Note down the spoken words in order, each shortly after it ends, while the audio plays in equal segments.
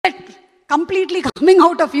completely coming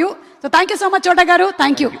out of you. So thank you so much, Chota Garu.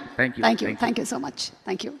 Thank you. Thank you so much.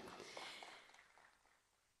 Thank you.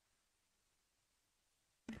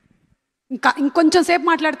 ఇంకొంచెం సేపు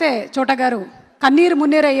మాట్లాడితే చోట గారు కన్నీరు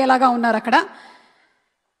మున్నీరు అయ్యేలాగా ఉన్నారు అక్కడ.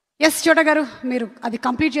 ఎస్ చోట గారు, మీరు అది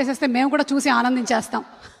కంప్లీట్ చేసేస్తే మేము కూడా చూసి ఆనందించేస్తాం.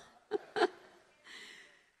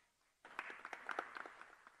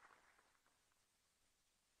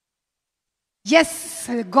 ఎస్,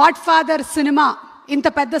 గాడ్ ఫాదర్ సినిమా ఇంత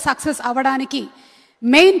పెద్ద సక్సెస్ అవ్వడానికి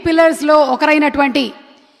మెయిన్ పిల్లర్స్లో ఒకరైనటువంటి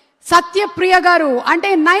సత్యప్రియ గారు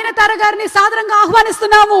అంటే నయనతార గారిని సాదరంగా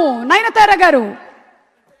ఆహ్వానిస్తున్నాము. నయనతార గారు.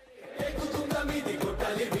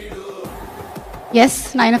 ఎస్,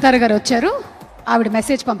 నయనతార గారు వచ్చారు. ఆవిడ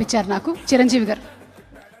మెసేజ్ పంపించారు నాకు. చిరంజీవి గారు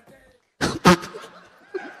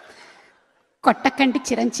కొట్టకండి,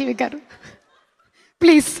 చిరంజీవి గారు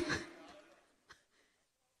ప్లీజ్.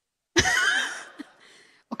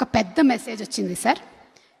 ఒక పెద్ద మెసేజ్ వచ్చింది సార్,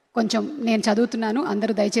 కొంచెం నేను చదువుతున్నాను,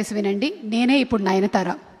 అందరూ దయచేసి వినండి. నేనే ఇప్పుడు నయనతార.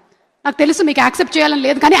 నాకు తెలుసు మీకు యాక్సెప్ట్ చేయాలని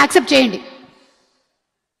లేదు, కానీ యాక్సెప్ట్ చేయండి.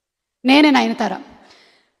 నేనే Nayanthara.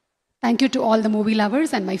 Thank you to all the movie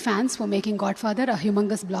lovers and my fans for making Godfather a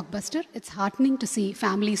humongous blockbuster. It's heartening to see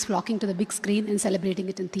families flocking to the big screen and celebrating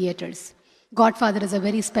it in theaters. Godfather is a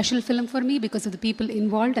very special film for me because of the people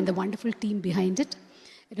involved and the wonderful team behind it.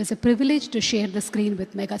 It was a privilege to share the screen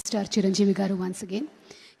with megastar Chiranjeevi garu once again.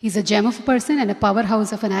 He's a gem of a person and a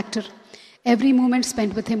powerhouse of an actor. Every moment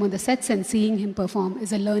spent with him on the sets and seeing him perform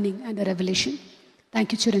is a learning and a revelation. Thank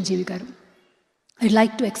you, Chiranjeevi garu. I'd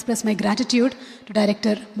like to express my gratitude to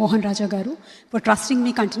director Mohan Raja garu for trusting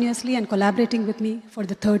me continuously and collaborating with me for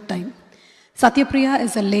the third time. Satyapriya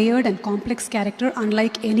is a layered and complex character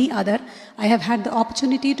unlike any other I have had the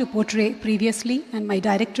opportunity to portray previously, and my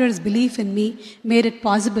director's belief in me made it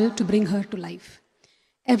possible to bring her to life.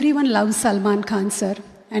 Everyone loves Salman Khan, sir,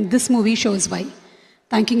 and this movie shows why.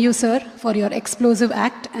 Thanking you, sir, for your explosive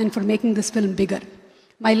act and for making this film bigger.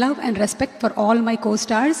 My love and respect for all my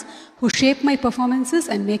co-stars who shape my performances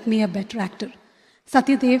and make me a better actor.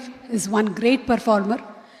 Satyadev is one great performer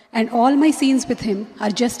and all my scenes with him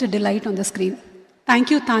are just a delight on the screen. Thank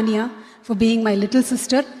you, Tanya, for being my little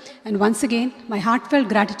sister, and once again, my heartfelt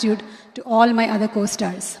gratitude to all my other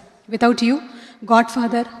co-stars. Without you,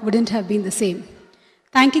 Godfather wouldn't have been the same.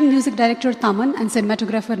 Thanking music director Taman and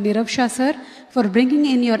cinematographer Nirav Shah sir for bringing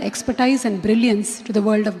in your expertise and brilliance to the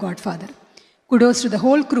world of Godfather. Kudos to the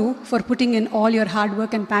whole crew for putting in all your hard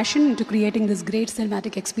work and passion into creating this great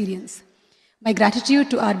cinematic experience. My gratitude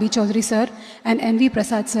to R.B. Chaudhary sir and N.V.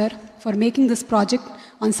 Prasad sir for making this project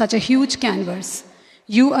on such a huge canvas.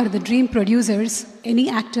 You are the dream producers any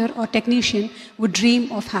actor or technician would dream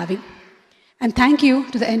of having. And thank you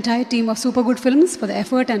to the entire team of Super Good Films for the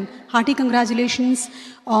effort, and hearty congratulations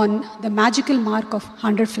on the magical mark of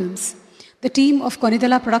 100 films. The team of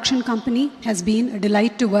Konidala Production Company has been a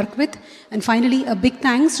delight to work with. And finally, a big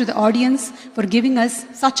thanks to the audience for giving us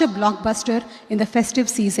such a blockbuster in the festive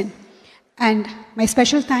season. And my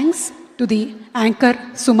special thanks to the anchor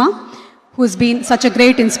Suma, who has been such a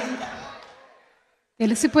great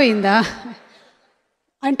తెలిసిపోయిందా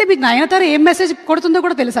అంటే మీకు నయనతార ఏం message కొడుతుందో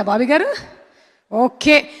కూడా తెలుసా బాబీ గారు?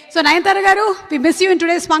 Okay, so Nayanthara గారు, we miss you in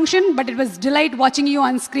today's function, but it was delight watching you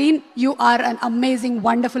on screen. You are an amazing,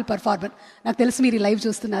 wonderful performer. నాకు తెలుసు మీరు లైవ్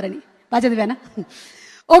చూస్తున్నారని. బాగా చదివానా?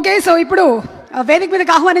 ఓకే, సో ఇప్పుడు వేదిక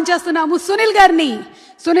మీదకి ఆహ్వానించేస్తున్నాము సునీల్ గారిని.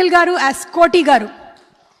 సునీల్ గారు యాజ్ కోటి గారు.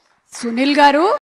 సునీల్ గారు